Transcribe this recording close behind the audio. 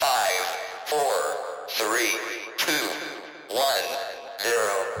4, 3, 2, 1, 0.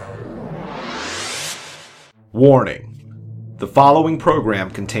 Warning. The following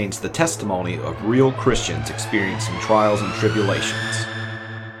program contains the testimony of real Christians experiencing trials and tribulations.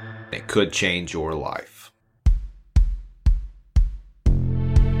 It could change your life.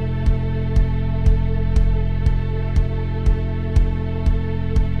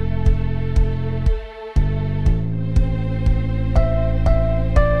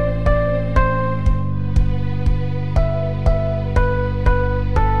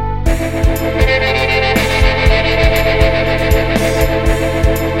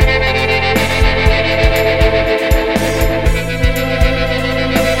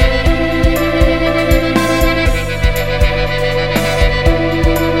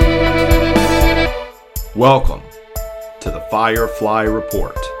 Welcome to the Firefly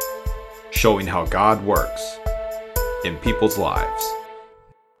Report, showing how God works in people's lives.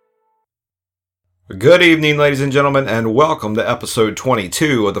 Good evening, ladies and gentlemen, and welcome to episode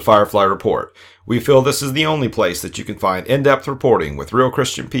 22 of the Firefly Report. We feel this is the only place that you can find in-depth reporting with real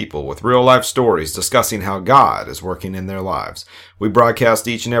Christian people with real-life stories discussing how God is working in their lives. We broadcast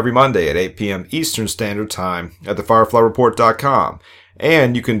each and every Monday at 8 p.m. Eastern Standard Time at thefireflyreport.com.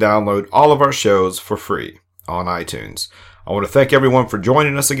 And you can download all of our shows for free on iTunes. I want to thank everyone for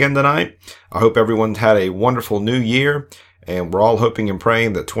joining us again tonight. I hope everyone had a wonderful new year, and we're all hoping and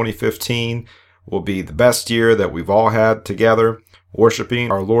praying that 2015 will be the best year that we've all had together, worshiping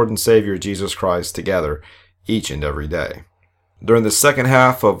our Lord and Savior Jesus Christ together each and every day. During the second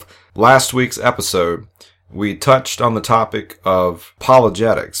half of last week's episode, we touched on the topic of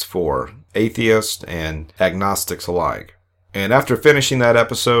apologetics for atheists and agnostics alike. And after finishing that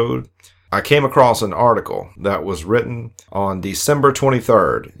episode, I came across an article that was written on December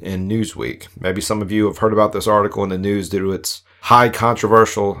 23rd in Newsweek. Maybe some of you have heard about this article in the news due to its high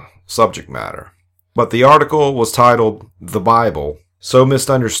controversial subject matter. But the article was titled, "The Bible, So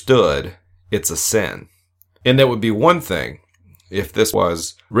Misunderstood, It's a Sin." And it would be one thing if this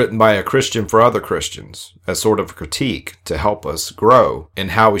was written by a Christian for other Christians as sort of a critique to help us grow in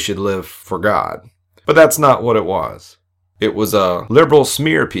how we should live for God. But that's not what it was. It was a liberal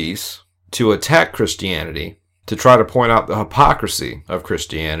smear piece to attack Christianity, to try to point out the hypocrisy of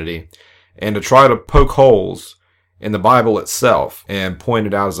Christianity, and to try to poke holes in the Bible itself and point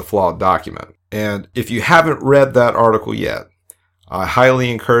it out as a flawed document. And if you haven't read that article yet, I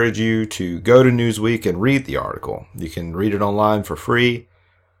highly encourage you to go to Newsweek and read the article. You can read it online for free,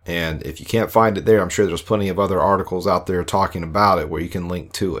 and if you can't find it there, I'm sure there's plenty of other articles out there talking about it where you can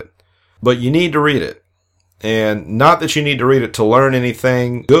link to it. But you need to read it. And not that you need to read it to learn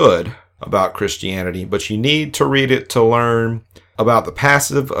anything good about Christianity, but you need to read it to learn about the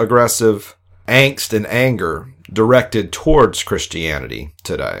passive-aggressive angst and anger directed towards Christianity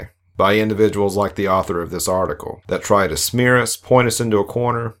today by individuals like the author of this article that try to smear us, point us into a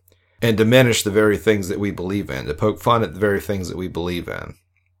corner, and diminish the very things that we believe in, to poke fun at the very things that we believe in.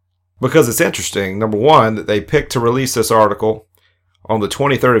 Because it's interesting, number one, that they picked to release this article on the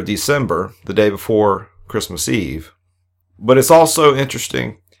 23rd of December, the day before Christmas Eve. But it's also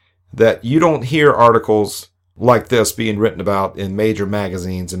interesting that you don't hear articles like this being written about in major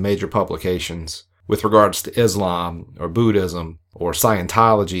magazines and major publications with regards to Islam or Buddhism or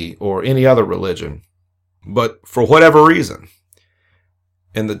Scientology or any other religion. But for whatever reason,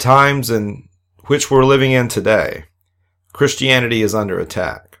 in the times in which we're living in today, Christianity is under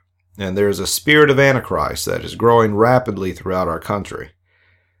attack. And there's a spirit of Antichrist that is growing rapidly throughout our country.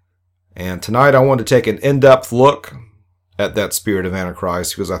 And tonight I want to take an in-depth look at that spirit of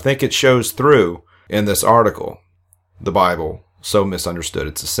Antichrist because I think it shows through in this article, "The Bible, So Misunderstood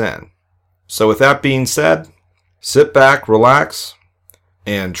It's a Sin." So with that being said, sit back, relax,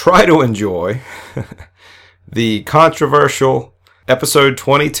 and try to enjoy the controversial episode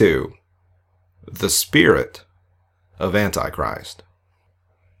 22, "The Spirit of Antichrist."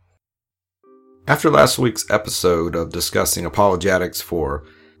 After last week's episode of discussing apologetics for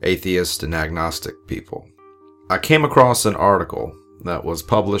atheist and agnostic people, I came across an article that was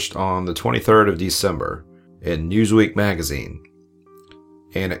published on the 23rd of December in Newsweek magazine,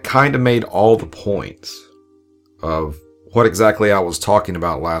 and it kind of made all the points of what exactly I was talking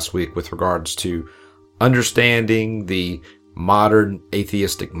about last week with regards to understanding the modern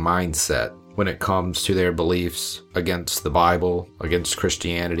atheistic mindset when it comes to their beliefs against the Bible, against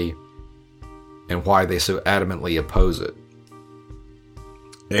Christianity, and why they so adamantly oppose it.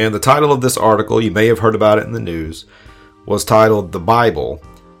 And the title of this article, you may have heard about it in the news, was titled, "The Bible,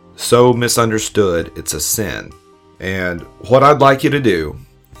 So Misunderstood It's a Sin." And what I'd like you to do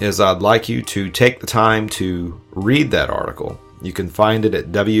is I'd like you to take the time to read that article You can find it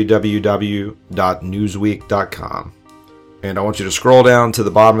at www.newsweek.com. And I want you to scroll down to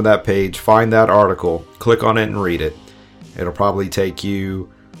the bottom of that page, find that article, click on it and read it. It'll probably take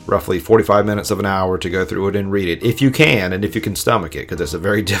you roughly 45 minutes of an hour to go through it and read it, if you can, and if you can stomach it, because it's a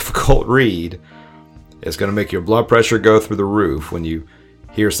very difficult read. It's going to make your blood pressure go through the roof when you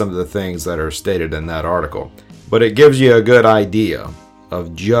hear some of the things that are stated in that article. But it gives you a good idea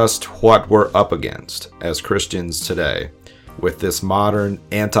of just what we're up against as Christians today with this modern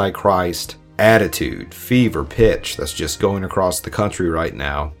antichrist attitude, fever pitch that's just going across the country right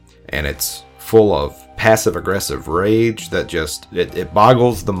now. And it's full of passive-aggressive rage that just, it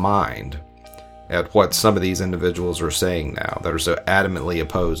boggles the mind at what some of these individuals are saying now that are so adamantly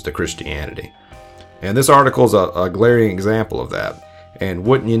opposed to Christianity. And this article is a glaring example of that. And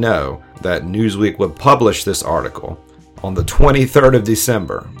wouldn't you know that Newsweek would publish this article on the 23rd of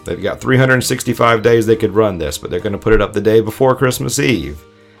December. They've got 365 days they could run this, but they're going to put it up the day before Christmas Eve,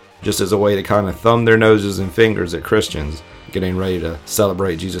 just as a way to kind of thumb their noses and fingers at Christians getting ready to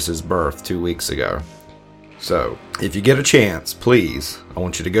celebrate Jesus' birth 2 weeks ago. So, if you get a chance, please, I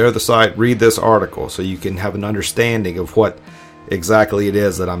want you to go to the site, read this article so you can have an understanding of what exactly it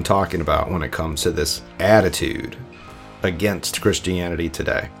is that I'm talking about when it comes to this attitude against Christianity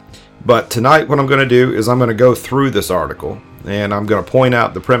today. But tonight what I'm going to do is I'm going to go through this article and I'm going to point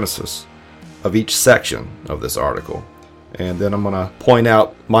out the premises of each section of this article. And then I'm going to point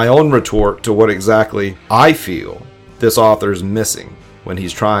out my own retort to what exactly I feel this author is missing when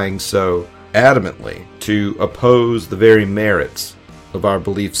he's trying so adamantly to oppose the very merits of our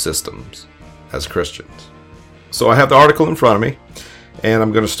belief systems as Christians. So I have the article in front of me, and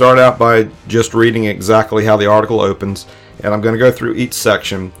I'm going to start out by just reading exactly how the article opens, and I'm going to go through each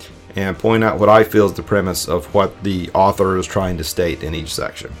section and point out what I feel is the premise of what the author is trying to state in each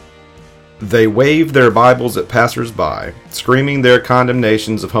section. They wave their Bibles at passers-by, screaming their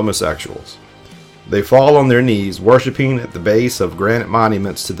condemnations of homosexuals. They fall on their knees, worshiping at the base of granite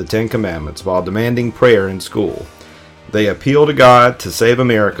monuments to the Ten Commandments while demanding prayer in school. They appeal to God to save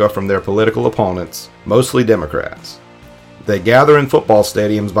America from their political opponents, mostly Democrats. They gather in football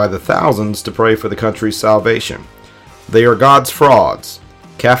stadiums by the thousands to pray for the country's salvation. They are God's frauds,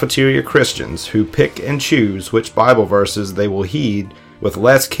 cafeteria Christians who pick and choose which Bible verses they will heed with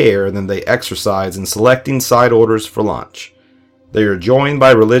less care than they exercise in selecting side orders for lunch. They are joined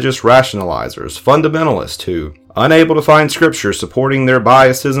by religious rationalizers, fundamentalists who, unable to find scripture supporting their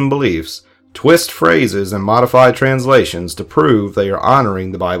biases and beliefs, twist phrases and modify translations to prove they are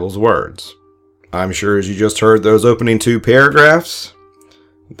honoring the Bible's words. I'm sure as you just heard those opening 2 paragraphs,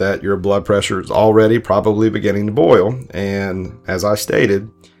 that your blood pressure is already probably beginning to boil. And as I stated,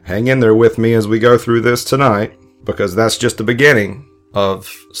 hang in there with me as we go through this tonight, because that's just the beginning of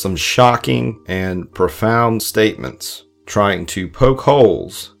some shocking and profound statements trying to poke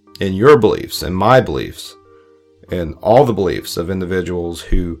holes in your beliefs and my beliefs and all the beliefs of individuals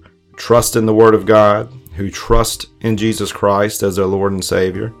who trust in the Word of God, who trust in Jesus Christ as their Lord and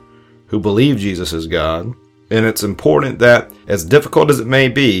Savior, who believe Jesus is God. And it's important that, as difficult as it may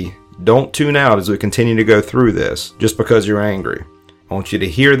be, don't tune out as we continue to go through this just because you're angry. I want you to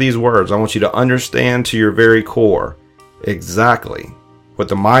hear these words. I want you to understand to your very core exactly what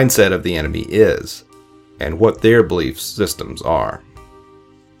the mindset of the enemy is and what their belief systems are.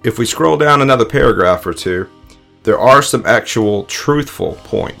 If we scroll down another paragraph or two, there are some actual truthful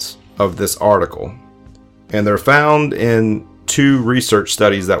points of this article, and they're found in 2 research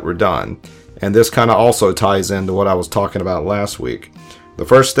studies that were done. And this kind of also ties into what I was talking about last week. The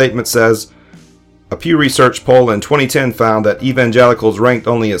first statement says, a Pew Research poll in 2010 found that evangelicals ranked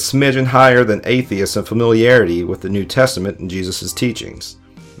only a smidgen higher than atheists in familiarity with the New Testament and Jesus' teachings.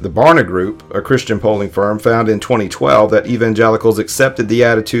 The Barna Group, a Christian polling firm, found in 2012 that evangelicals accepted the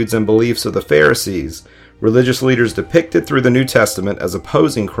attitudes and beliefs of the Pharisees, religious leaders depicted through the New Testament as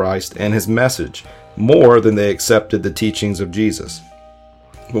opposing Christ and his message, more than they accepted the teachings of Jesus.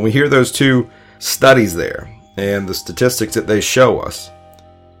 When we hear those 2 studies there and the statistics that they show us,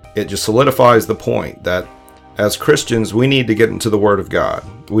 it just solidifies the point that as Christians, we need to get into the Word of God.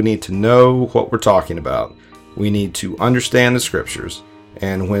 We need to know what we're talking about. We need to understand the Scriptures.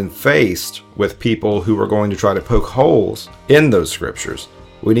 And when faced with people who are going to try to poke holes in those Scriptures,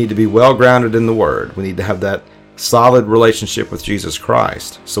 we need to be well grounded in the Word. We need to have that solid relationship with Jesus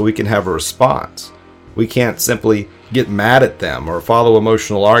Christ so we can have a response. We can't simply get mad at them or follow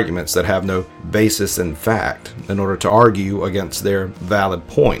emotional arguments that have no basis in fact in order to argue against their valid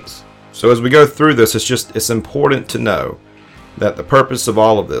points. So as we go through this, it's important to know that the purpose of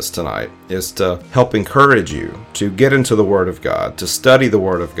all of this tonight is to help encourage you to get into the Word of God, to study the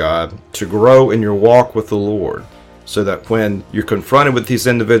Word of God, to grow in your walk with the Lord, so that when you're confronted with these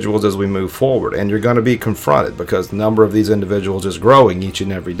individuals as we move forward, and you're going to be confronted because the number of these individuals is growing each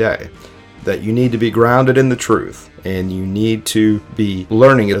and every day, that you need to be grounded in the truth, and you need to be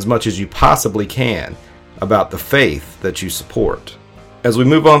learning as much as you possibly can about the faith that you support. As we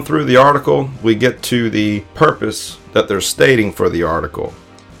move on through the article, we get to the purpose that they're stating for the article.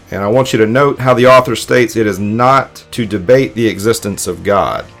 And I want you to note how the author states it is not to debate the existence of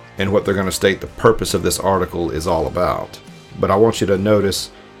God, and what they're going to state the purpose of this article is all about. But I want you to notice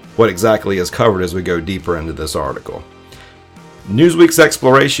what exactly is covered as we go deeper into this article. Newsweek's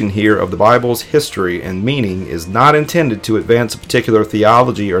exploration here of the Bible's history and meaning is not intended to advance a particular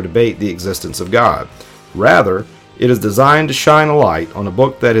theology or debate the existence of God. Rather, it is designed to shine a light on a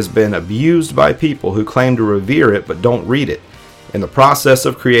book that has been abused by people who claim to revere it but don't read it, in the process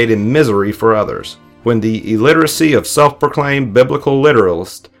of creating misery for others. When the illiteracy of self-proclaimed biblical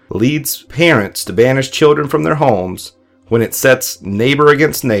literalists leads parents to banish children from their homes, when it sets neighbor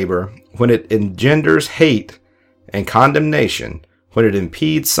against neighbor, when it engenders hate and condemnation, when it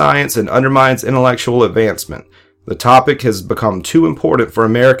impedes science and undermines intellectual advancement, the topic has become too important for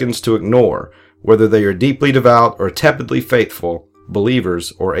Americans to ignore, whether they are deeply devout or tepidly faithful,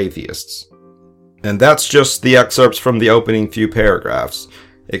 believers or atheists. And that's just the excerpts from the opening few paragraphs,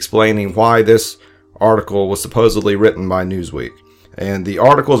 explaining why this article was supposedly written by Newsweek. And the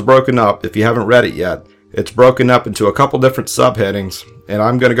article is broken up, if you haven't read it yet, it's broken up into a couple different subheadings, and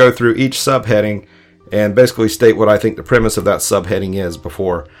I'm going to go through each subheading and basically state what I think the premise of that subheading is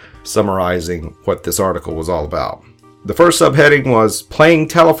before summarizing what this article was all about. The first subheading was Playing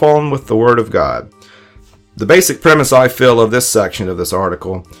Telephone with the Word of God. The basic premise, I feel, of this section of this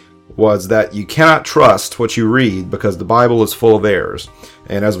article was that you cannot trust what you read because the Bible is full of errors.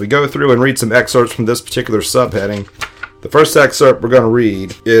 And as we go through and read some excerpts from this particular subheading, the first excerpt we're going to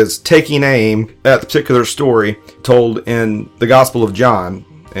read is taking aim at the particular story told in the Gospel of John,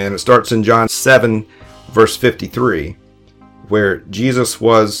 and it starts in John 7, verse 53, where Jesus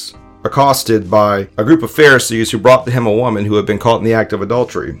was accosted by a group of Pharisees who brought to him a woman who had been caught in the act of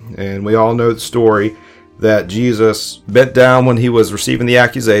adultery. And we all know the story that Jesus bent down when he was receiving the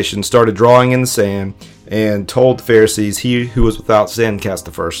accusation, started drawing in the sand, and told the Pharisees, "He who was without sin cast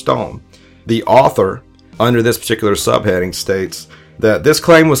the first stone." The author, under this particular subheading, states that this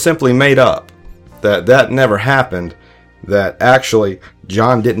claim was simply made up, that never happened, that actually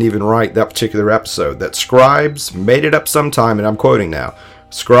John didn't even write that particular episode, that scribes made it up sometime, and I'm quoting now,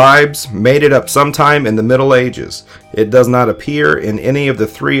 "Scribes made it up sometime in the Middle Ages. It does not appear in any of the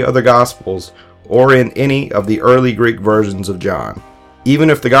 3 other Gospels or in any of the early Greek versions of John. Even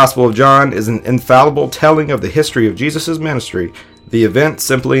if the Gospel of John is an infallible telling of the history of Jesus' ministry, the event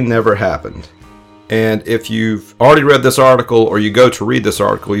simply never happened." And if you've already read this article or you go to read this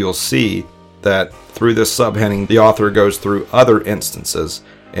article, you'll see that through this subheading, the author goes through other instances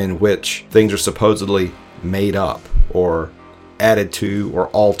in which things are supposedly made up or added to or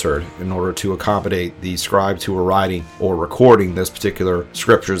altered in order to accommodate the scribes who were writing or recording this particular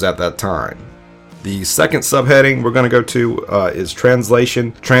scriptures at that time. The second subheading we're going to go to is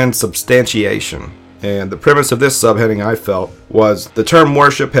translation, transubstantiation. And the premise of this subheading, I felt, was the term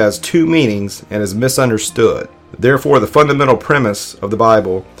worship has 2 meanings and is misunderstood. Therefore, the fundamental premise of the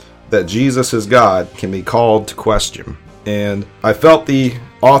Bible, that Jesus is God, can be called to question. And I felt the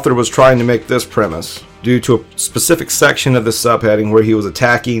author was trying to make this premise due to a specific section of the subheading where he was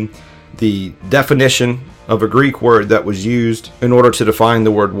attacking the definition of a Greek word that was used in order to define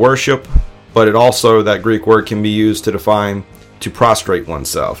the word worship, but it also, that Greek word can be used to define to prostrate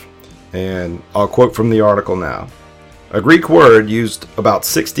oneself. And I'll quote from the article now. A Greek word used about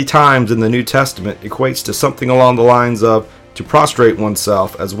 60 times in the New Testament equates to something along the lines of to prostrate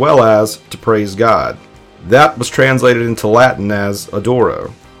oneself as well as to praise God. That was translated into Latin as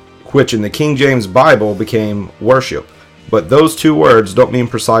adoro, which in the King James Bible became worship. But those 2 words don't mean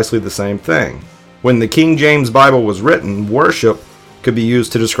precisely the same thing. When the King James Bible was written, worship could be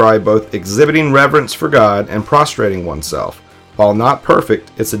used to describe both exhibiting reverence for God and prostrating oneself. While not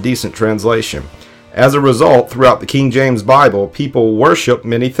perfect, it's a decent translation. As a result, throughout the King James Bible, people worship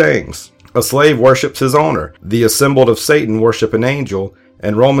many things. A slave worships his owner. The assembled of Satan worship an angel,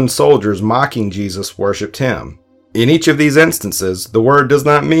 and Roman soldiers mocking Jesus worshipped him. In each of these instances, the word does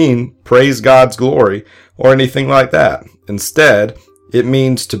not mean praise God's glory or anything like that. Instead, it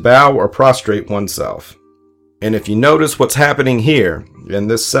means to bow or prostrate oneself. And if you notice what's happening here in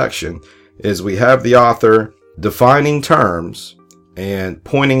this section is we have the author defining terms and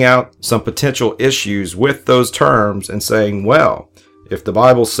pointing out some potential issues with those terms and saying, well, if the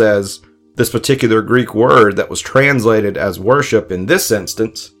Bible says this particular Greek word that was translated as worship in this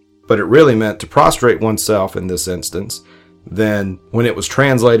instance, but it really meant to prostrate oneself in this instance, then when it was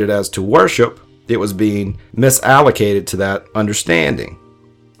translated as to worship, it was being misallocated to that understanding.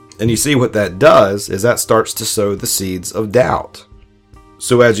 And you see what that does is that starts to sow the seeds of doubt.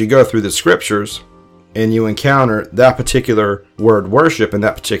 So as you go through the scriptures and you encounter that particular word worship in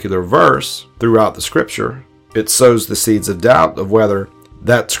that particular verse throughout the scripture, it sows the seeds of doubt of whether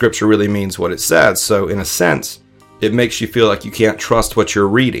that scripture really means what it says. So in a sense, it makes you feel like you can't trust what you're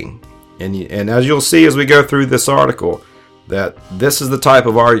reading. And as you'll see as we go through this article, that this is the type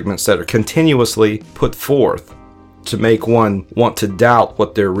of arguments that are continuously put forth to make one want to doubt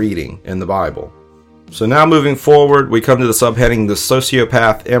what they're reading in the Bible. So now moving forward, we come to the subheading, the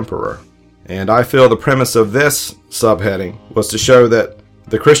sociopath emperor. And I feel the premise of this subheading was to show that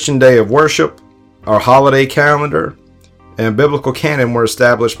the Christian day of worship, our holiday calendar, and biblical canon were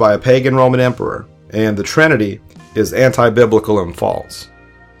established by a pagan Roman emperor, and the Trinity is anti-biblical and false.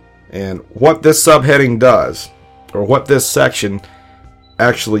 And what this subheading does, or what this section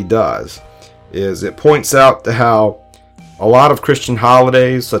actually does, is it points out to how a lot of Christian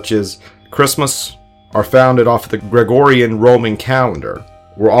holidays, such as Christmas, are founded off of the Gregorian Roman calendar,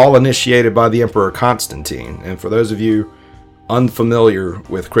 were all initiated by the Emperor Constantine. And for those of you unfamiliar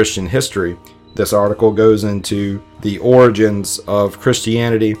with Christian history, this article goes into the origins of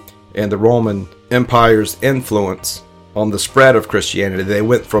Christianity and the Roman Empire's influence on the spread of Christianity. They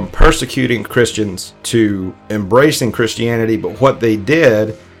went from persecuting Christians to embracing Christianity, but what they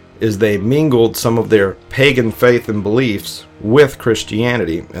did is they mingled some of their pagan faith and beliefs with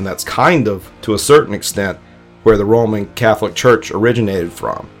Christianity, and that's kind of, to a certain extent, where the Roman Catholic Church originated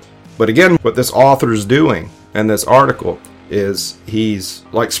from. But again, what this author is doing in this article is he's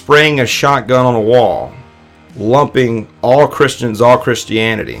like spraying a shotgun on a wall, lumping all Christians, all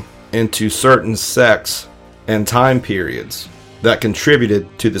Christianity into certain sects and time periods that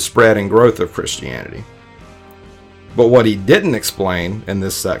contributed to the spread and growth of Christianity. But what he didn't explain in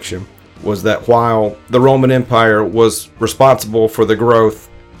this section was that while the Roman Empire was responsible for the growth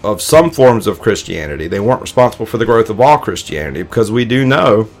of some forms of Christianity, they weren't responsible for the growth of all Christianity, because we do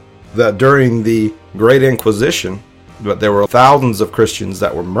know that during the Great Inquisition, that there were thousands of Christians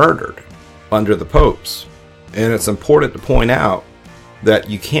that were murdered under the popes. And it's important to point out that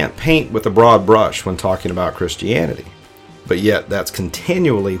you can't paint with a broad brush when talking about Christianity. But yet that's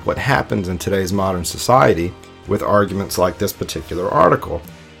continually what happens in today's modern society with arguments like this particular article.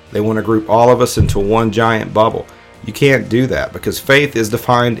 They want to group all of us into one giant bubble. You can't do that, because faith is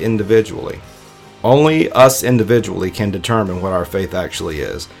defined individually. Only us individually can determine what our faith actually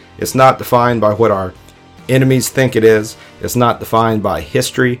is. It's not defined by what our enemies think it is. It's not defined by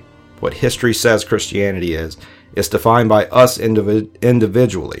history, what history says Christianity is. It's defined by us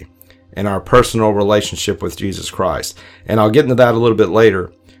individually and our personal relationship with Jesus Christ. And I'll get into that a little bit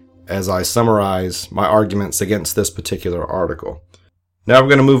later as I summarize my arguments against this particular article. Now we're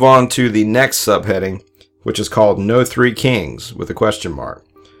going to move on to the next subheading, which is called No Three Kings with a question mark.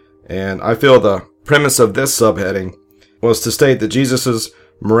 And I feel the premise of this subheading was to state that Jesus'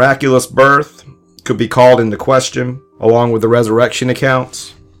 miraculous birth could be called into question along with the resurrection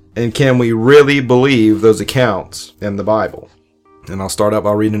accounts. And can we really believe those accounts in the Bible? And I'll start out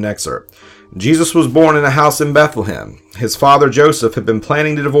by reading an excerpt. Jesus was born in a house in Bethlehem. His father Joseph had been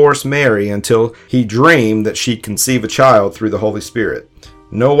planning to divorce Mary until he dreamed that she'd conceive a child through the Holy Spirit.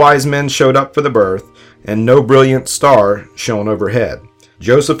 No wise men showed up for the birth, and no brilliant star shone overhead.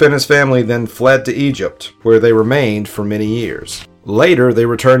 Joseph and his family then fled to Egypt, where they remained for many years. Later, they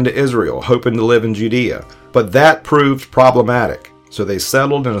returned to Israel, hoping to live in Judea, but that proved problematic, so they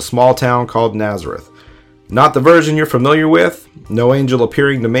settled in a small town called Nazareth. Not the version you're familiar with, no angel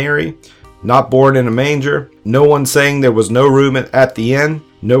appearing to Mary, not born in a manger, no one saying there was no room at the inn,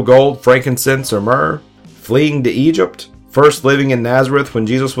 no gold, frankincense, or myrrh, fleeing to Egypt, first living in Nazareth when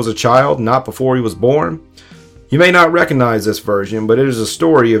Jesus was a child, not before he was born. You may not recognize this version, but it is a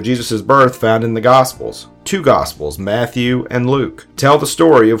story of Jesus' birth found in the Gospels. Two Gospels, Matthew and Luke, tell the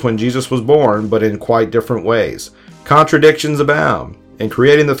story of when Jesus was born, but in quite different ways. Contradictions abound. In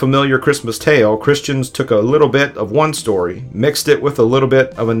creating the familiar Christmas tale, Christians took a little bit of one story, mixed it with a little bit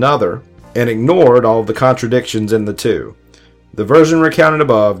of another, and ignored all of the contradictions in the two. The version recounted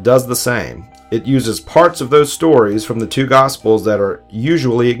above does the same. It uses parts of those stories from the two Gospels that are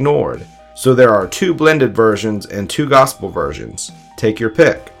usually ignored. So there are two blended versions and two gospel versions. Take your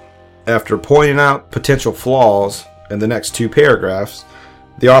pick. After pointing out potential flaws in the next two paragraphs,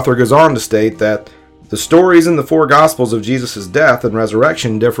 the author goes on to state that the stories in the four Gospels of Jesus' death and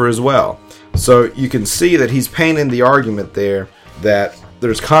resurrection differ as well. So you can see that he's painting the argument there that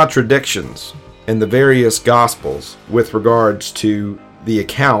there's contradictions in the various Gospels with regards to the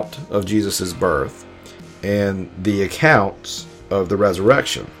account of Jesus' birth and the accounts of the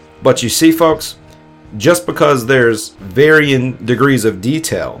resurrection. But you see, folks, just because there's varying degrees of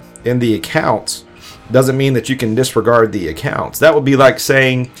detail in the accounts doesn't mean that you can disregard the accounts. That would be like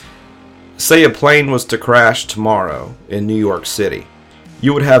saying, say a plane was to crash tomorrow in New York City.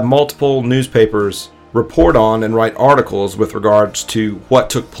 You would have multiple newspapers report on and write articles with regards to what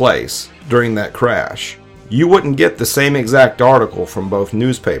took place during that crash. You wouldn't get the same exact article from both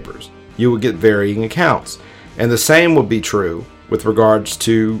newspapers. You would get varying accounts. And the same would be true with regards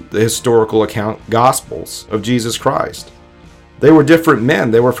to the historical account Gospels of Jesus Christ. They were different men.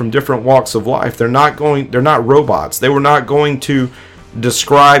 They were from different walks of life. They're not robots. They were not going to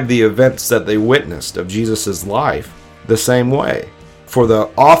describe the events that they witnessed of Jesus' life the same way. For the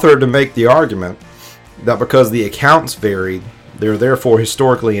author to make the argument that because the accounts varied, they're therefore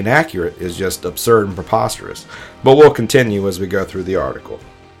historically inaccurate is just absurd and preposterous. But we'll continue as we go through the article.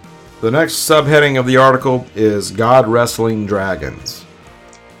 The next subheading of the article is God Wrestling Dragons.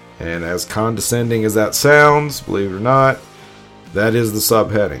 And as condescending as that sounds, believe it or not, that is the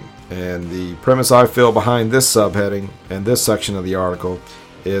subheading. And the premise I feel behind this subheading and this section of the article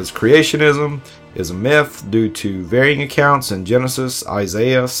is creationism is a myth due to varying accounts in Genesis,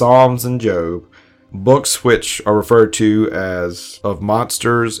 Isaiah, Psalms, and Job, books which are referred to as of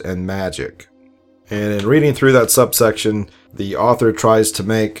monsters and magic. And in reading through that subsection, the author tries to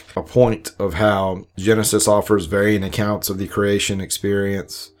make a point of how Genesis offers varying accounts of the creation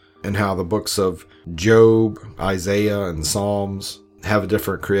experience and how the books of Job, Isaiah, and Psalms have a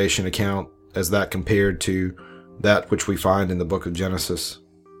different creation account as that compared to that which we find in the book of Genesis.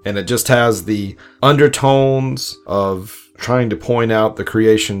 And it just has the undertones of trying to point out the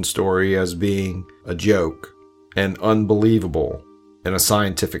creation story as being a joke and unbelievable in a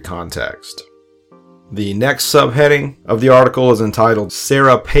scientific context. The next subheading of the article is entitled,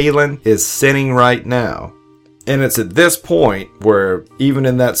 Sarah Palin is Sinning Right Now. And it's at this point where, even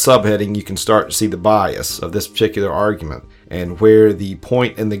in that subheading, you can start to see the bias of this particular argument and where the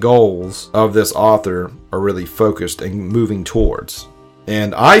point and the goals of this author are really focused and moving towards.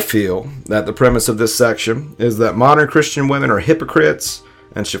 And I feel that the premise of this section is that modern Christian women are hypocrites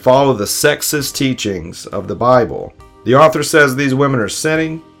and should follow the sexist teachings of the Bible. The author says these women are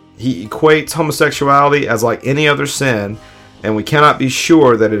sinning. He equates homosexuality as like any other sin, and we cannot be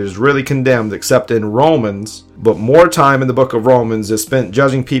sure that it is really condemned except in Romans, but more time in the book of Romans is spent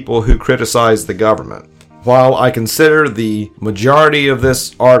judging people who criticize the government. While I consider the majority of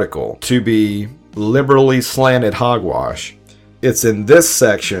this article to be liberally slanted hogwash, it's in this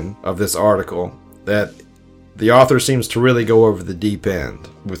section of this article that the author seems to really go over the deep end,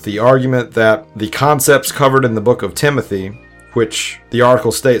 with the argument that the concepts covered in the book of Timothy, which the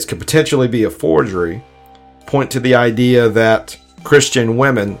article states could potentially be a forgery, point to the idea that Christian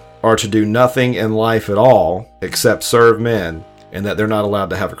women are to do nothing in life at all except serve men, and that they're not allowed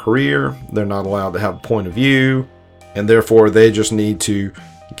to have a career, they're not allowed to have a point of view, and therefore they just need to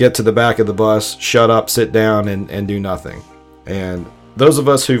get to the back of the bus, shut up, sit down, and do nothing. And those of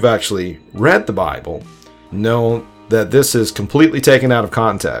us who've actually read the Bible know that this is completely taken out of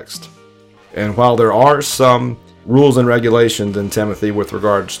context. And while there are some rules and regulations in Timothy with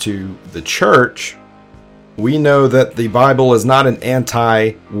regards to the church, we know that the Bible is not an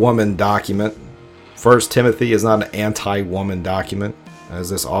anti-woman document. 1 Timothy is not an anti-woman document, as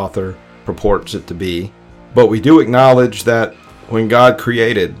this author purports it to be. But we do acknowledge that when God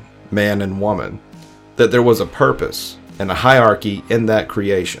created man and woman, that there was a purpose and a hierarchy in that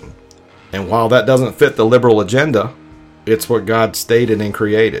creation. And while that doesn't fit the liberal agenda, it's what God stated and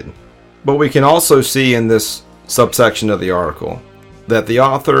created. But we can also see in this subsection of the article that the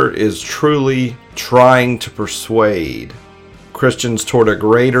author is truly trying to persuade Christians toward a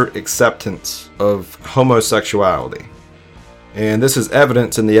greater acceptance of homosexuality. And this is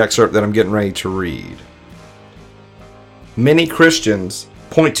evidence in the excerpt that I'm getting ready to read. Many Christians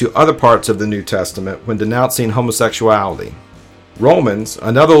point to other parts of the New Testament when denouncing homosexuality. Romans,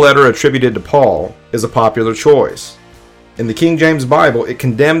 another letter attributed to Paul, is a popular choice. In the King James Bible, it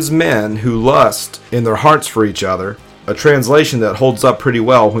condemns men who lust in their hearts for each other, a translation that holds up pretty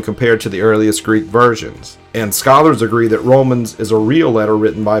well when compared to the earliest Greek versions. And scholars agree that Romans is a real letter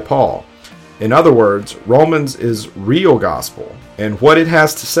written by Paul. In other words, Romans is real gospel, and what it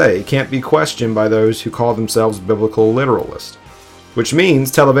has to say can't be questioned by those who call themselves biblical literalists. Which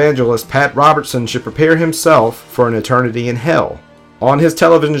means televangelist Pat Robertson should prepare himself for an eternity in hell. On his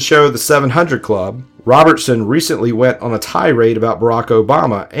television show The 700 Club, Robertson recently went on a tirade about Barack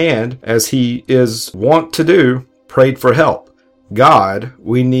Obama and, as he is wont to do, prayed for help. God,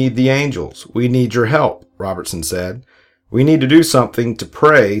 we need the angels. We need your help, Robertson said. We need to do something to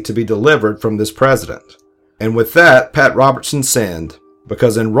pray to be delivered from this president. And with that, Pat Robertson sinned,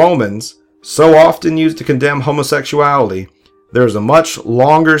 because in Romans, so often used to condemn homosexuality, there's a much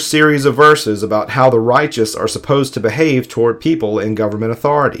longer series of verses about how the righteous are supposed to behave toward people in government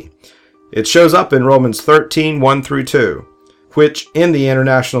authority. It shows up in Romans 13, 1 through 2, which in the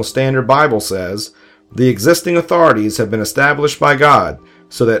International Standard Bible says, "The existing authorities have been established by God,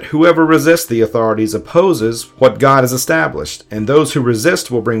 so that whoever resists the authorities opposes what God has established, and those who resist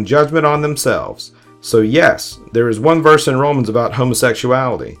will bring judgment on themselves." So yes, there is one verse in Romans about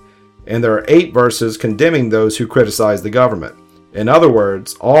homosexuality, and there are 8 verses condemning those who criticize the government. In other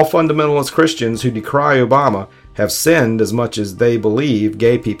words, all fundamentalist Christians who decry Obama have sinned as much as they believe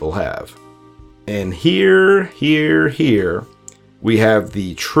gay people have. And here, we have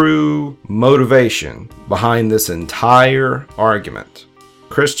the true motivation behind this entire argument.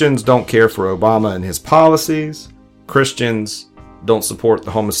 Christians don't care for Obama and his policies. Christians don't support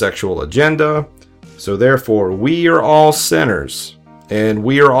the homosexual agenda. So therefore, we are all sinners. And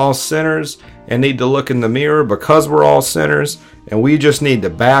we are all sinners and need to look in the mirror because we're all sinners. And we just need to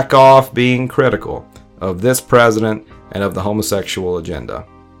back off being critical of this president and of the homosexual agenda.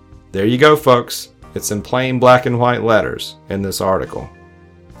 There you go, folks. It's in plain black and white letters in this article.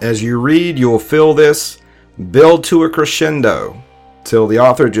 As you read, you'll feel this build to a crescendo till the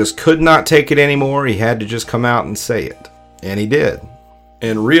author just could not take it anymore. He had to just come out and say it. And he did.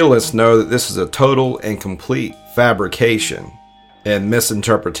 And realists know that this is a total and complete fabrication and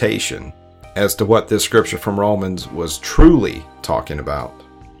misinterpretation as to what this scripture from Romans was truly talking about.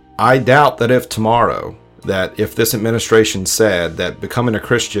 I doubt that if this administration said that becoming a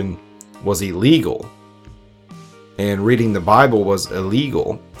Christian was illegal, and reading the Bible was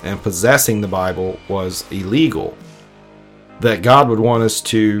illegal, and possessing the Bible was illegal, that God would want us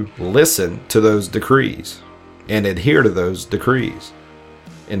to listen to those decrees and adhere to those decrees.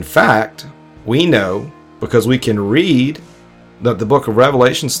 In fact, we know, because we can read, that the book of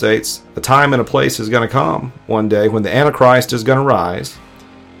Revelation states a time and a place is going to come one day when the Antichrist is going to rise,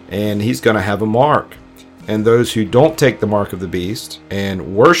 and he's going to have a mark. And those who don't take the mark of the beast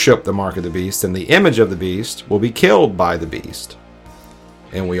and worship the mark of the beast and the image of the beast will be killed by the beast.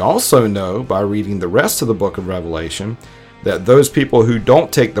 And we also know, by reading the rest of the book of Revelation, that those people who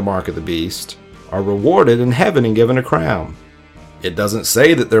don't take the mark of the beast are rewarded in heaven and given a crown. It doesn't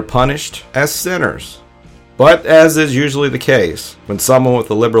say that they're punished as sinners. But as is usually the case, when someone with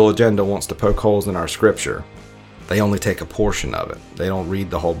a liberal agenda wants to poke holes in our scripture, they only take a portion of it. They don't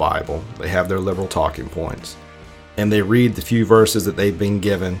read the whole Bible. They have their liberal talking points. And they read the few verses that they've been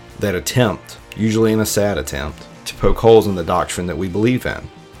given that attempt, usually in a sad attempt, to poke holes in the doctrine that we believe in.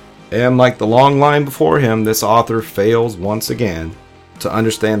 And like the long line before him, this author fails once again to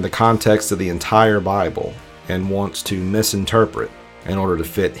understand the context of the entire Bible and wants to misinterpret in order to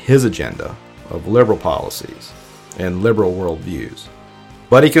fit his agenda of liberal policies and liberal worldviews.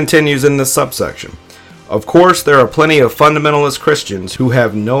 But he continues in this subsection. Of course, there are plenty of fundamentalist Christians who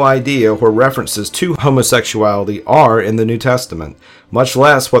have no idea where references to homosexuality are in the New Testament, much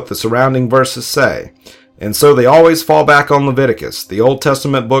less what the surrounding verses say. And so they always fall back on Leviticus, the Old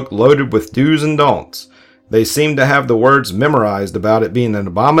Testament book loaded with do's and don'ts. They seem to have the words memorized about it being an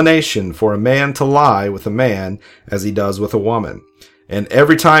abomination for a man to lie with a man as he does with a woman. And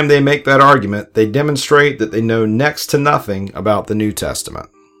every time they make that argument, they demonstrate that they know next to nothing about the New Testament.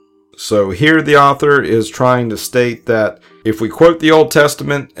 So here the author is trying to state that if we quote the Old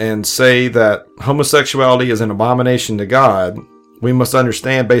Testament and say that homosexuality is an abomination to God, we must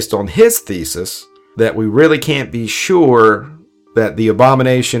understand, based on his thesis, that we really can't be sure that the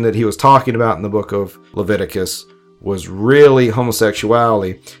abomination that he was talking about in the book of Leviticus was really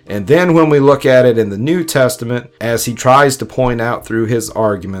homosexuality. And then when we look at it in the New Testament, as he tries to point out through his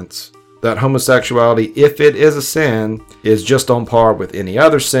arguments, that homosexuality, if it is a sin, is just on par with any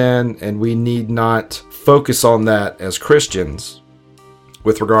other sin, and we need not focus on that as Christians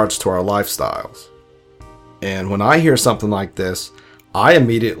with regards to our lifestyles. And when I hear something like this, I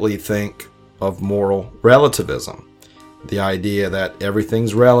immediately think of moral relativism. The idea that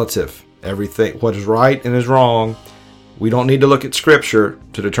everything's relative, everything, what is right and is wrong. We don't need to look at Scripture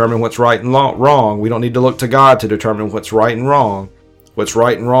to determine what's right and wrong. We don't need to look to God to determine what's right and wrong. What's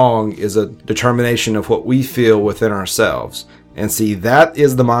right and wrong is a determination of what we feel within ourselves. And see, that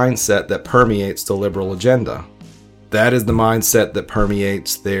is the mindset that permeates the liberal agenda. That is the mindset that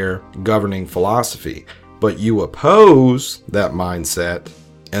permeates their governing philosophy. But you oppose that mindset,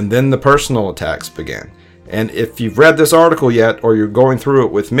 and then the personal attacks begin. And if you've read this article yet, or you're going through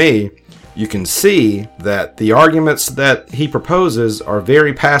it with me, you can see that the arguments that he proposes are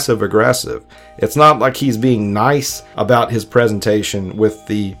very passive-aggressive. It's not like he's being nice about his presentation with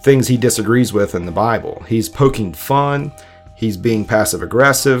the things he disagrees with in the Bible. He's poking fun, he's being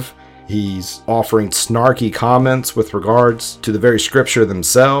passive-aggressive, he's offering snarky comments with regards to the very scripture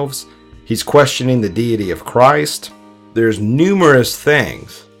themselves, he's questioning the deity of Christ. There's numerous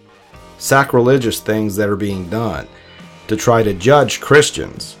things, sacrilegious things that are being done to try to judge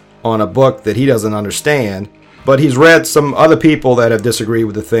Christians on a book that he doesn't understand, but he's read some other people that have disagreed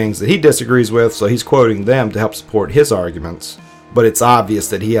with the things that he disagrees with, so he's quoting them to help support his arguments. But it's obvious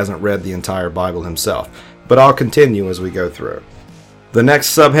that he hasn't read the entire Bible himself. But I'll continue as we go through. The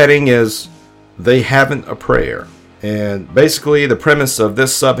next subheading is, they haven't a prayer. And basically the premise of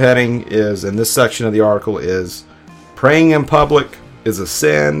this subheading is, in this section of the article, is praying in public is a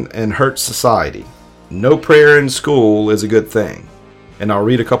sin and hurts society. No prayer in school is a good thing. And I'll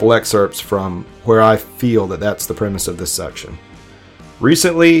read a couple excerpts from where I feel that that's the premise of this section.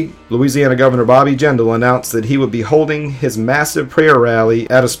 Recently, Louisiana Governor Bobby Jindal announced that he would be holding his massive prayer rally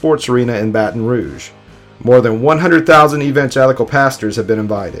at a sports arena in Baton Rouge. More than 100,000 evangelical pastors have been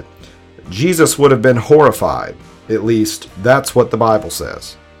invited. Jesus would have been horrified. At least, that's what the Bible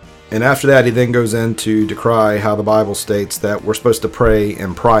says. And after that, he then goes in to decry how the Bible states that we're supposed to pray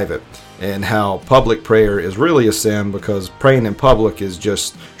in private, and how public prayer is really a sin because praying in public is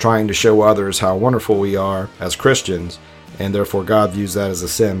just trying to show others how wonderful we are as Christians, and therefore God views that as a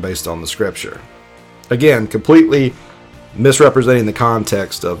sin based on the scripture. Again, completely misrepresenting the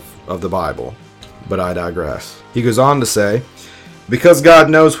context of the Bible, but I digress. He goes on to say, because God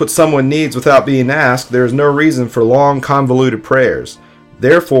knows what someone needs without being asked, there is no reason for long, convoluted prayers.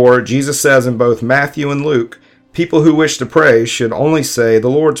 Therefore, Jesus says in both Matthew and Luke, people who wish to pray should only say the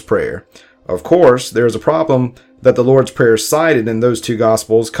Lord's Prayer. Of course, there is a problem that the Lord's Prayer cited in those two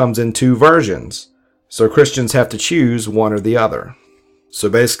Gospels comes in two versions, so Christians have to choose one or the other. So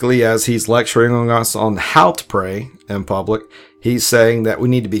basically, as he's lecturing on us on how to pray in public, he's saying that we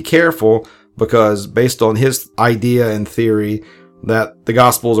need to be careful because based on his idea and theory that the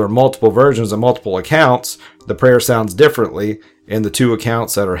Gospels are multiple versions and multiple accounts, the prayer sounds differently in the two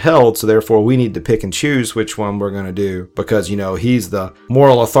accounts that are held, so therefore we need to pick and choose which one we're going to do because, he's the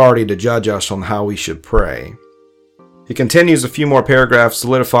moral authority to judge us on how we should pray. He continues a few more paragraphs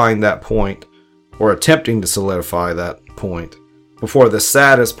solidifying that point, or attempting to solidify that point, before the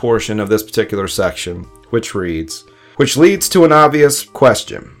saddest portion of this particular section, which reads, which leads to an obvious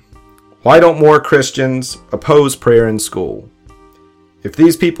question. Why don't more Christians oppose prayer in school? If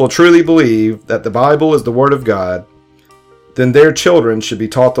these people truly believe that the Bible is the Word of God, then their children should be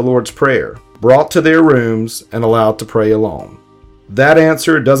taught the Lord's Prayer, brought to their rooms, and allowed to pray alone. That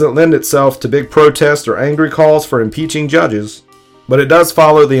answer doesn't lend itself to big protests or angry calls for impeaching judges, but it does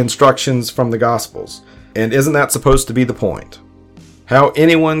follow the instructions from the Gospels, and isn't that supposed to be the point? How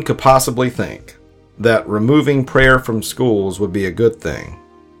anyone could possibly think that removing prayer from schools would be a good thing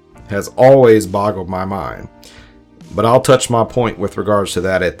has always boggled my mind. But I'll touch my point with regards to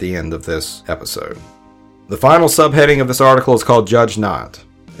that at the end of this episode. The final subheading of this article is called Judge Not.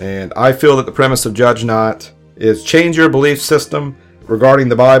 And I feel that the premise of Judge Not is change your belief system regarding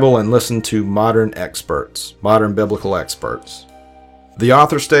the Bible and listen to modern experts, modern biblical experts. The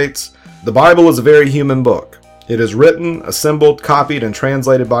author states, the Bible is a very human book. It is written, assembled, copied, and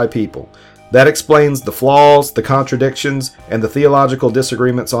translated by people. That explains the flaws, the contradictions, and the theological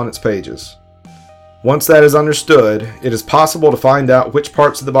disagreements on its pages. Once that is understood, it is possible to find out which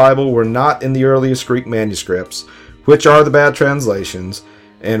parts of the Bible were not in the earliest Greek manuscripts, which are the bad translations,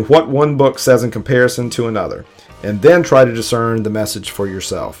 and what one book says in comparison to another, and then try to discern the message for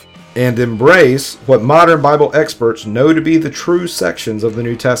yourself, and embrace what modern Bible experts know to be the true sections of the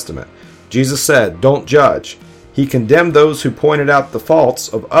New Testament. Jesus said, don't judge. He condemned those who pointed out the faults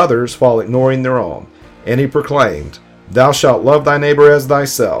of others while ignoring their own, and he proclaimed, thou shalt love thy neighbor as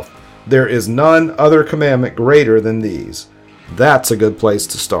thyself. There is none other commandment greater than these. That's a good place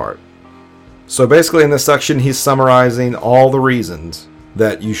to start. So basically in this section, he's summarizing all the reasons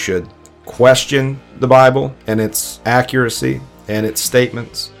that you should question the Bible and its accuracy and its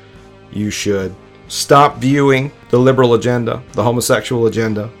statements. You should stop viewing the liberal agenda, the homosexual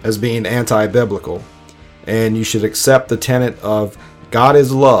agenda, as being anti-biblical. And you should accept the tenet of God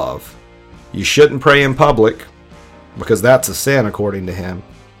is love. You shouldn't pray in public because that's a sin according to him.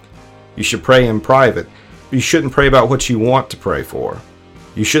 You should pray in private. You shouldn't pray about what you want to pray for.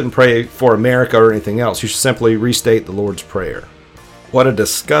 You shouldn't pray for America or anything else. You should simply restate the Lord's Prayer. What a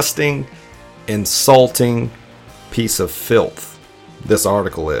disgusting, insulting piece of filth this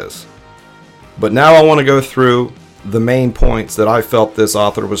article is. But now I want to go through the main points that I felt this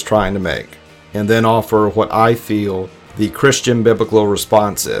author was trying to make, and then offer what I feel the Christian biblical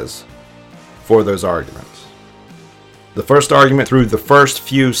response is for those arguments. The first argument through the first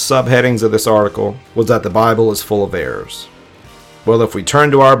few subheadings of this article was that the Bible is full of errors. Well, if we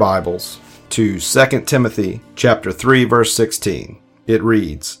turn to our Bibles, to 2 Timothy chapter 3, verse 16, it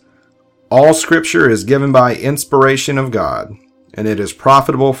reads, "All Scripture is given by inspiration of God, and it is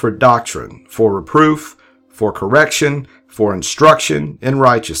profitable for doctrine, for reproof, for correction, for instruction in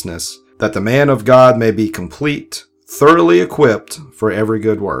righteousness, that the man of God may be complete, thoroughly equipped for every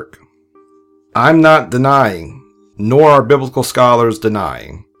good work." I'm not denying, nor are biblical scholars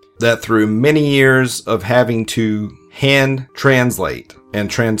denying, that through many years of having to hand translate and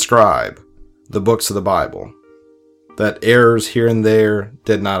transcribe the books of the Bible, that errors here and there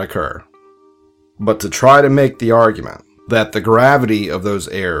did not occur. But to try to make the argument that the gravity of those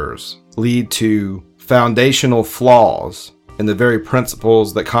errors lead to foundational flaws in the very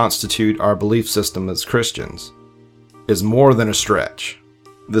principles that constitute our belief system as Christians is more than a stretch.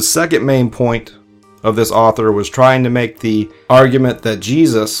 The second main point of this author was trying to make the argument that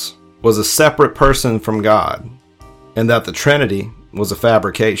Jesus was a separate person from God, and that the Trinity was a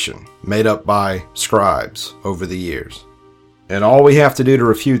fabrication made up by scribes over the years. And all we have to do to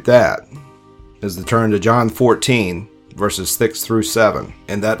refute that is to turn to John 14, verses 6 through 7,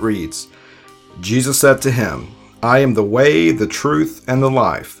 and that reads, "Jesus said to him, I am the way, the truth, and the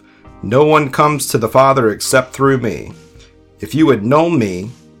life. No one comes to the Father except through me. If you had known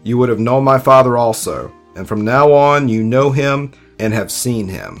me, you would have known my Father also, and from now on you know him and have seen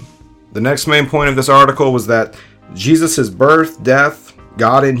him." The next main point of this article was that Jesus' birth, death,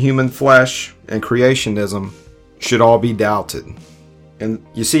 God in human flesh, and creationism should all be doubted. And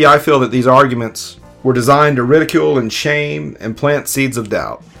you see, I feel that these arguments were designed to ridicule and shame and plant seeds of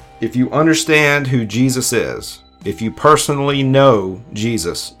doubt. If you understand who Jesus is, if you personally know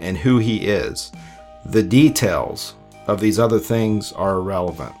Jesus and who he is, the details of these other things are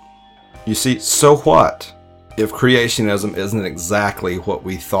irrelevant. You see, so what if creationism isn't exactly what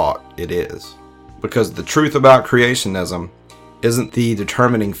we thought it is? Because the truth about creationism isn't the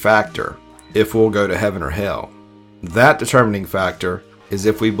determining factor if we'll go to heaven or hell. That determining factor is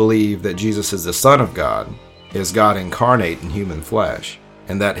if we believe that Jesus is the Son of God, is God incarnate in human flesh,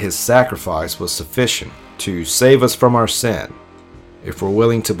 and that his sacrifice was sufficient to save us from our sin. If we're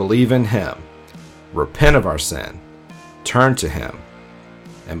willing to believe in him, repent of our sin, turn to him,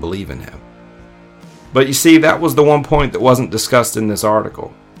 and believe in him. But you see, that was the one point that wasn't discussed in this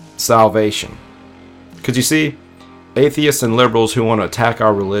article: salvation. Because you see, atheists and liberals who want to attack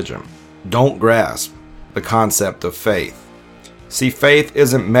our religion don't grasp the concept of faith. See, faith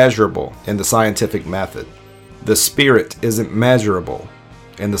isn't measurable in the scientific method. The Spirit isn't measurable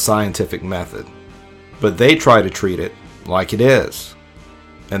in the scientific method. But they try to treat it like it is.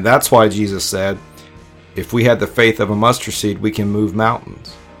 And that's why Jesus said, if we had the faith of a mustard seed, we can move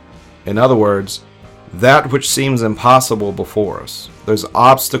mountains. In other words, that which seems impossible before us, those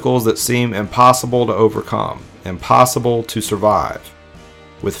obstacles that seem impossible to overcome, impossible to survive,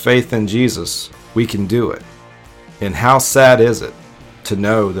 with faith in Jesus, we can do it. And how sad is it to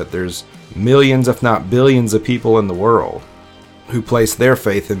know that there's millions, if not billions, of people in the world who place their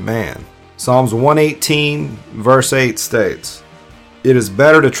faith in man. Psalms 118, verse 8 states, "It is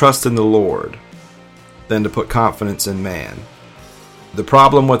better to trust in the Lord than to put confidence in man." The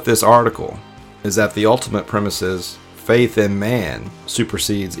problem with this article is that the ultimate premise is faith in man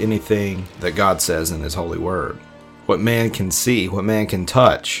supersedes anything that God says in his holy word. What man can see, what man can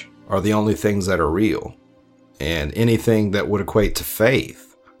touch, are the only things that are real. And anything that would equate to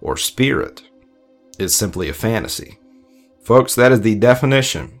faith or spirit is simply a fantasy. Folks, that is the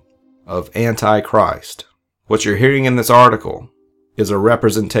definition of Antichrist. What you're hearing in this article is a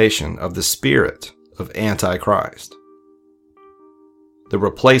representation of the spirit of Antichrist. The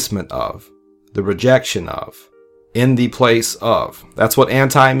replacement of, the rejection of, in the place of. That's what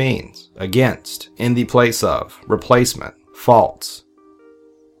anti means. Against, in the place of, replacement, false.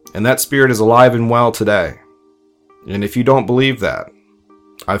 And that spirit is alive and well today. And if you don't believe that,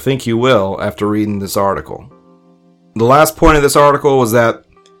 I think you will after reading this article. The last point of this article was that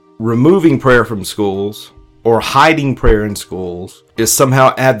removing prayer from schools or hiding prayer in schools is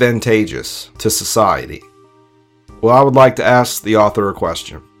somehow advantageous to society. Well, I would like to ask the author a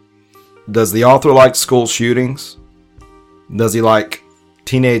question. Does the author like school shootings? Does he like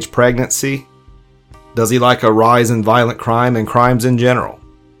teenage pregnancy? Does he like a rise in violent crime and crimes in general?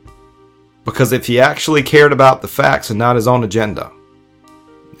 Because if he actually cared about the facts and not his own agenda,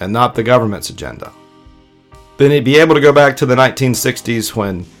 and not the government's agenda, then he'd be able to go back to the 1960s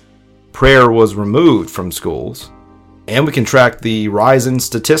when prayer was removed from schools And we can track the rise in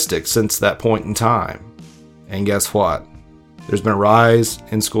statistics since that point in time. And guess what? There's been a rise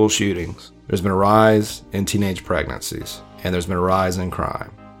in school shootings. There's been a rise in teenage pregnancies. And there's been a rise in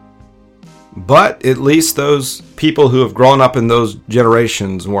crime. But at least those people who have grown up in those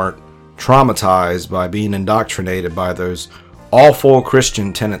generations weren't traumatized by being indoctrinated by those awful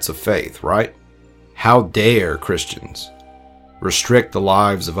Christian tenets of faith, right? How dare Christians restrict the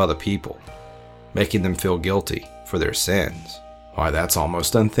lives of other people, making them feel guilty for their sins? Why, that's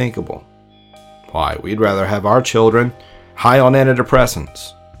almost unthinkable. Why, we'd rather have our children high on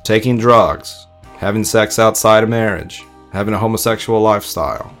antidepressants, taking drugs, having sex outside of marriage, having a homosexual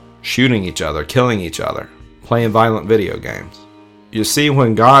lifestyle, shooting each other, killing each other, playing violent video games. You see,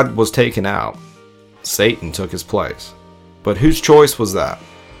 when God was taken out, Satan took his place. But whose choice was that?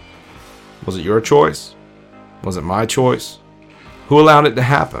 Was it your choice? Was it my choice? Who allowed it to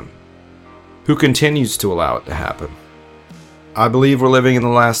happen? Who continues to allow it to happen? I believe we're living in the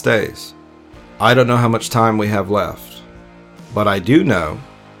last days. I don't know how much time we have left, but I do know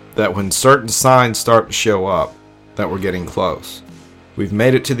that when certain signs start to show up, that we're getting close. We've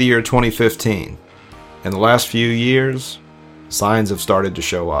made it to the year 2015. In the last few years, signs have started to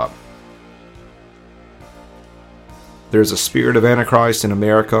show up. There's a spirit of Antichrist in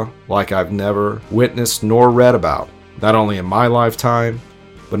America like I've never witnessed nor read about, not only in my lifetime,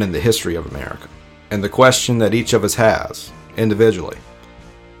 but in the history of America. And the question that each of us has, individually,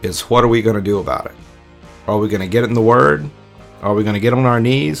 is what are we going to do about it? Are we going to get it in the Word? Are we going to get on our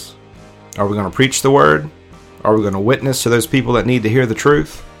knees? Are we going to preach the Word? Are we going to witness to those people that need to hear the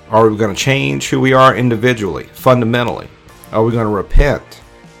truth? Are we going to change who we are individually, fundamentally? Are we going to repent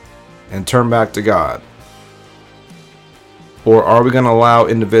and turn back to God? Or are we going to allow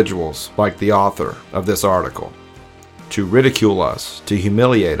individuals like the author of this article to ridicule us, to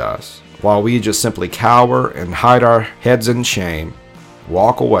humiliate us, while we just simply cower and hide our heads in shame,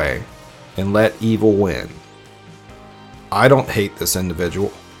 walk away, and let evil win? I don't hate this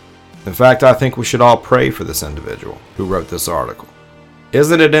individual. In fact, I think we should all pray for this individual who wrote this article.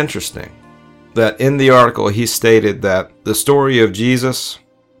 Isn't it interesting that in the article he stated that the story of Jesus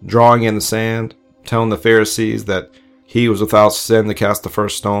drawing in the sand, telling the Pharisees that he was without sin to cast the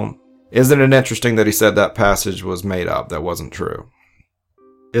first stone? Isn't it interesting that he said that passage was made up, that wasn't true?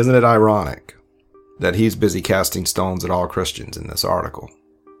 Isn't it ironic that he's busy casting stones at all Christians in this article?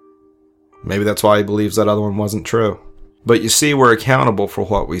 Maybe that's why he believes that other one wasn't true. But you see, we're accountable for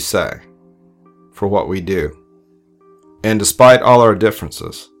what we say, for what we do. And despite all our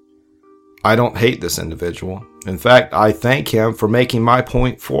differences, I don't hate this individual. In fact, I thank him for making my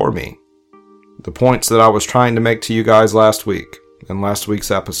point for me. The points that I was trying to make to you guys last week, in last week's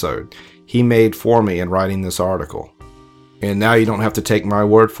episode, he made for me in writing this article. And now you don't have to take my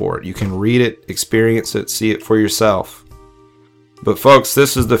word for it. You can read it, experience it, see it for yourself. But folks,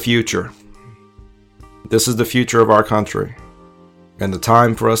 this is the future. This is the future of our country. And the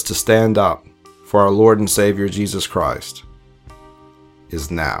time for us to stand up for our Lord and Savior Jesus Christ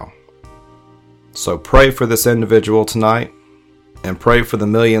is now. So pray for this individual tonight, and pray for the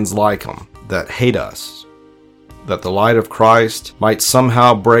millions like him that hate us, that the light of Christ might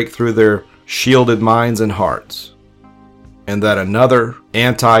somehow break through their shielded minds and hearts, and that another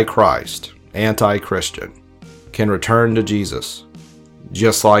anti-Christ, anti-Christian can return to Jesus,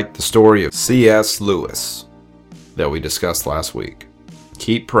 just like the story of C.S. Lewis that we discussed last week.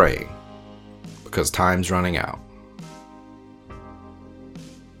 Keep praying, because time's running out.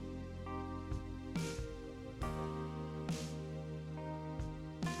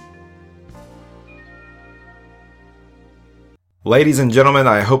 Ladies and gentlemen,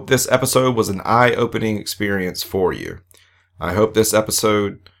 I hope this episode was an eye-opening experience for you. I hope this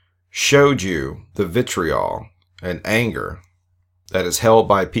episode showed you the vitriol and anger that is held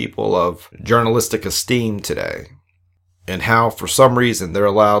by people of journalistic esteem today, and how for some reason they're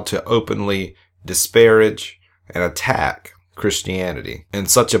allowed to openly disparage and attack Christianity in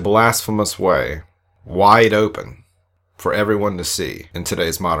such a blasphemous way, wide open for everyone to see in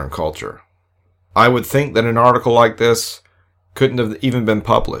today's modern culture. I would think that an article like this couldn't have even been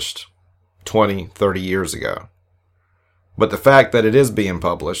published 20, 30 years ago. But the fact that it is being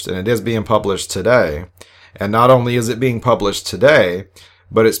published, and it is being published today, and not only is it being published today,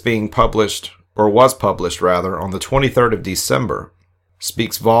 but it's being published, or was published rather, on the 23rd of December,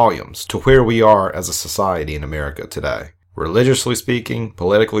 speaks volumes to where we are as a society in America today, religiously speaking,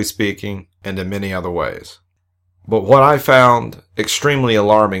 politically speaking, and in many other ways. But what I found extremely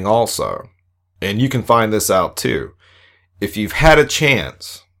alarming also, and you can find this out too, if you've had a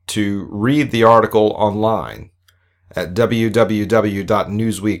chance to read the article online at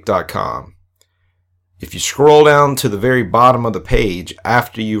www.newsweek.com, If you scroll down to the very bottom of the page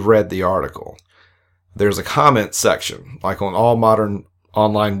after you've read the article, there's a comment section, like on all modern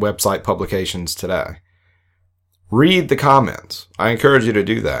online website publications today. Read the comments. I encourage you to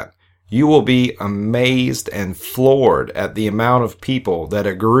do that. You will be amazed and floored at the amount of people that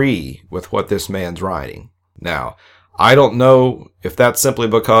agree with what this man's writing. Now, I don't know if that's simply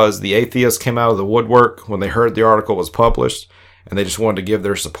because the atheists came out of the woodwork when they heard the article was published and they just wanted to give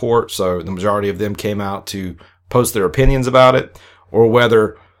their support, so the majority of them came out to post their opinions about it, or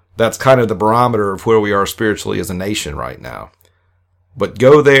whether that's kind of the barometer of where we are spiritually as a nation right now. But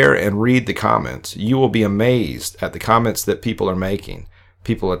go there and read the comments. You will be amazed at the comments that people are making.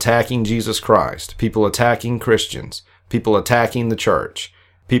 People attacking Jesus Christ, people attacking Christians, people attacking the church,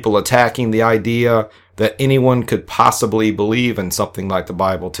 people attacking the idea that anyone could possibly believe in something like the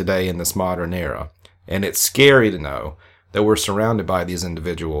Bible today in this modern era. And it's scary to know that we're surrounded by these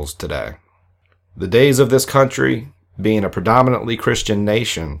individuals today. The days of this country, being a predominantly Christian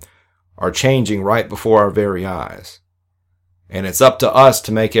nation, are changing right before our very eyes. And it's up to us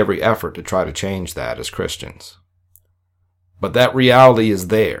to make every effort to try to change that as Christians. But that reality is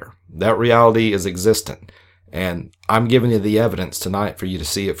there. That reality is existent. And I'm giving you the evidence tonight for you to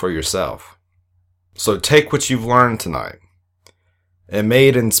see it for yourself. So take what you've learned tonight. It may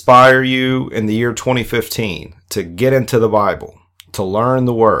inspire you in the year 2015 to get into the Bible, to learn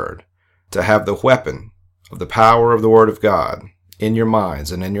the Word, to have the weapon of the power of the Word of God in your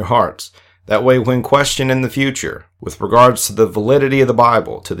minds and in your hearts. That way, when questioned in the future with regards to the validity of the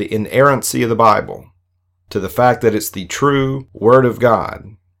Bible, to the inerrancy of the Bible, to the fact that it's the true Word of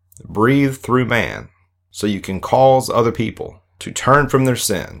God, breathed through man, so you can cause other people to turn from their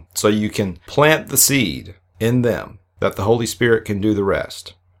sin, so you can plant the seed in them, that the Holy Spirit can do the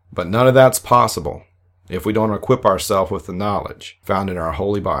rest. But none of that's possible if we don't equip ourselves with the knowledge found in our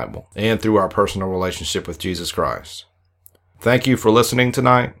Holy Bible and through our personal relationship with Jesus Christ. Thank you for listening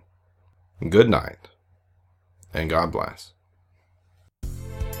tonight. Good night, and God bless.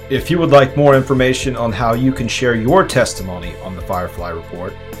 If you would like more information on how you can share your testimony on the Firefly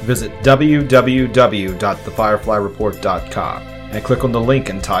Report, visit www.thefireflyreport.com and click on the link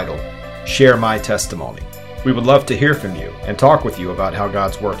entitled Share My Testimony. We would love to hear from you and talk with you about how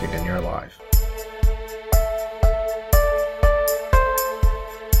God's working in your life.